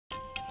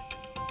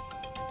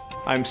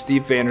I'm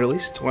Vander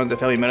Leest, one of the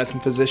family medicine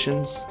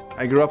physicians.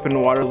 I grew up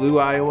in Waterloo,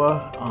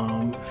 Iowa,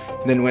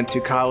 then went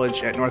to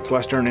college at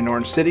Northwestern in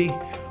Orange City,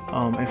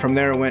 and from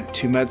there went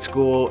to med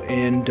school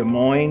in Des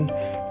Moines,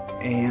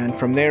 and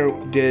from there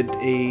did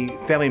a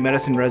family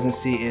medicine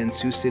residency in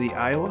Sioux City,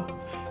 Iowa.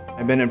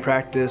 I've been in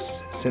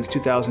practice since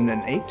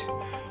 2008.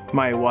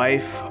 My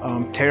wife,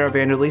 Tara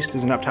Vander Leest,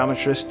 is an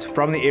optometrist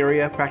from the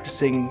area,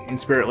 practicing in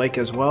Spirit Lake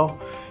as well.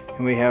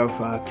 And we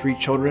have 3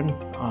 children,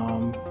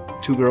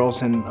 2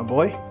 girls and a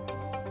boy.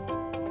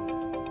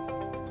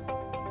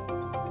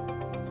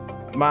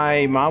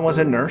 My mom was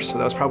a nurse, so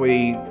that was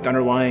probably the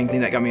underlying thing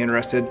that got me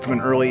interested from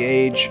an early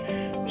age.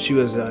 She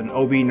was an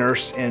OB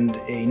nurse and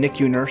a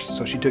NICU nurse,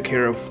 so she took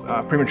care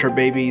of premature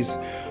babies.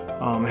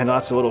 Had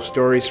lots of little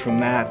stories from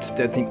that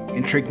I think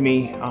intrigued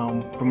me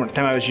from the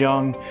time I was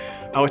young.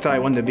 I always thought I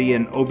wanted to be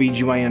an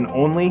OB/GYN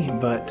only,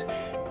 but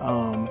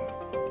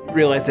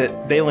realized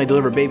that they only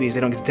deliver babies, they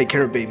don't get to take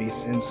care of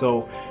babies. And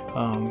so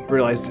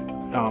realized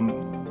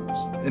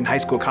in high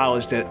school,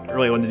 college, that I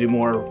really wanted to do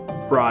more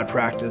broad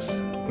practice,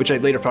 which I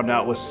later found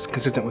out was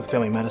consistent with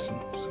family medicine.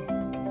 So.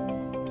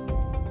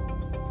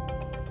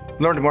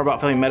 Learned more about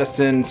family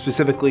medicine,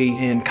 specifically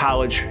in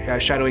college,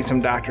 shadowing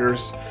some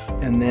doctors,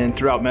 and then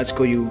throughout med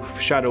school you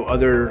shadow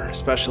other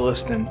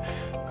specialists, and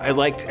I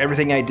liked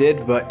everything I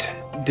did, but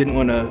didn't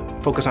want to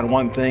focus on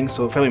one thing.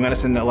 So family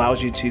medicine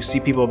allows you to see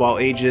people of all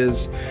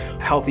ages,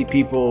 healthy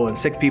people and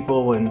sick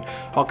people, and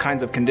all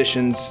kinds of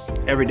conditions.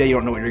 Every day you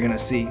don't know what you're going to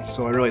see.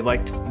 So I really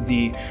liked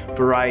the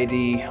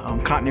variety,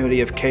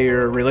 continuity of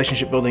care,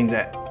 relationship building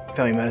that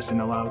family medicine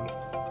allowed.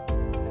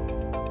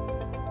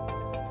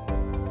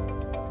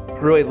 I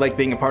really like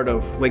being a part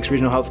of Lakes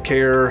Regional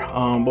Healthcare,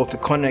 both the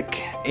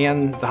clinic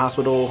and the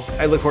hospital.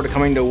 I look forward to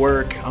coming to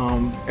work.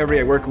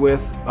 Everybody I work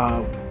with,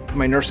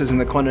 my nurses in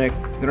the clinic,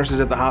 the nurses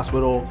at the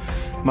hospital,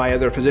 my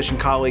other physician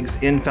colleagues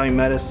in family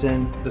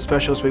medicine, the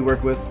specialists we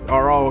work with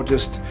are all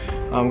just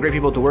great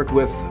people to work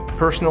with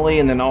personally,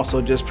 and then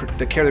also just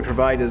the care they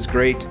provide is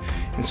great.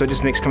 And so it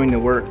just makes coming to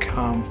work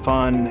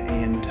fun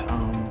and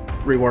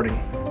rewarding.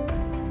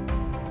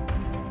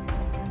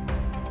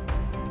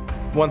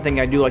 One thing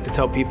I do like to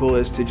tell people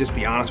is to just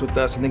be honest with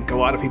us. I think a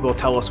lot of people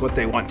tell us what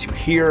they want to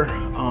hear,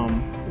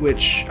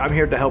 which I'm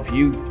here to help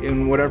you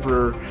in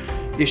whatever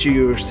issue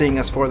you're seeing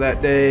us for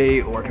that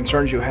day or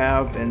concerns you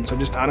have. And so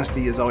just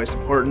honesty is always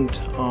important.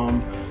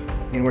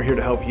 And we're here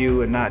to help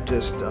you and not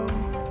just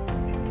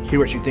hear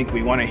what you think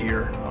we want to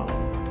hear.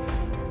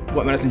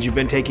 What medicines you've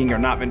been taking or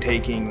not been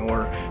taking,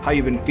 or how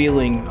you've been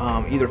feeling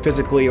either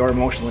physically or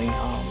emotionally.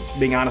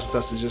 Being honest with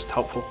us is just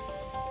helpful.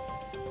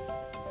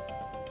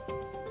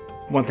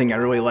 One thing I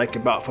really like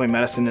about family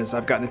medicine is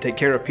I've gotten to take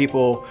care of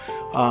people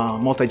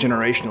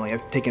multi-generationally.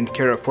 I've taken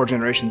care of 4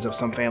 generations of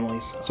some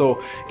families.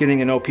 So getting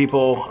to know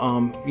people,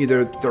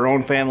 either their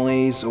own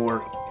families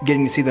or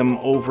getting to see them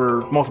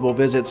over multiple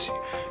visits,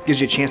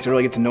 gives you a chance to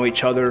really get to know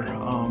each other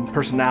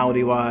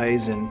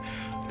personality-wise and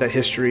that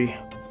history.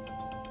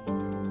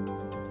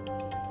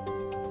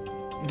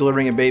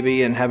 Delivering a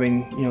baby and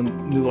having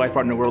new life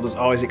brought into the world is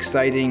always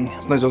exciting.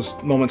 Sometimes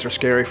those moments are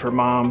scary for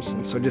moms,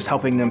 and so just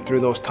helping them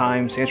through those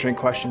times, answering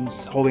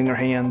questions, holding their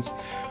hands.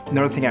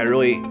 Another thing I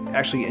really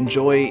actually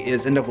enjoy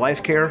is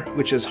end-of-life care,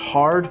 which is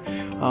hard,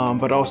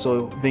 but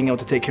also being able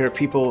to take care of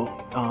people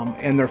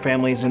and their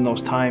families in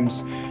those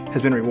times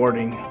has been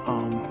rewarding,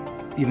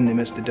 even in the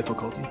midst of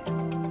difficulty.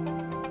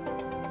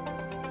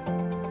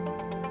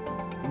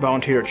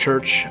 Volunteer at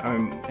church.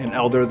 I'm an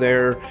elder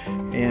there,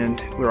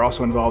 and we're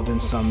also involved in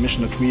some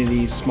missional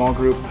communities, small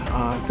group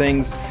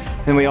things,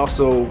 and we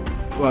also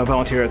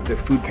volunteer at the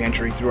food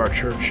pantry through our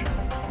church.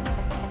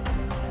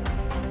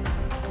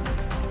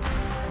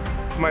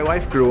 My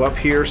wife grew up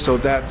here, so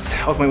that's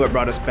ultimately what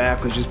brought us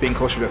back, was just being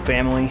closer to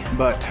family.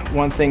 But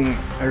one thing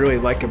I really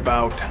like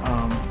about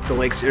the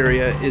Lakes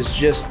area is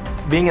just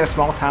being in a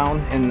small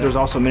town, and there's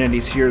also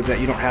amenities here that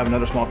you don't have in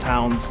other small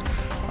towns,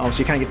 so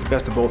you kind of get the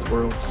best of both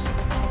worlds.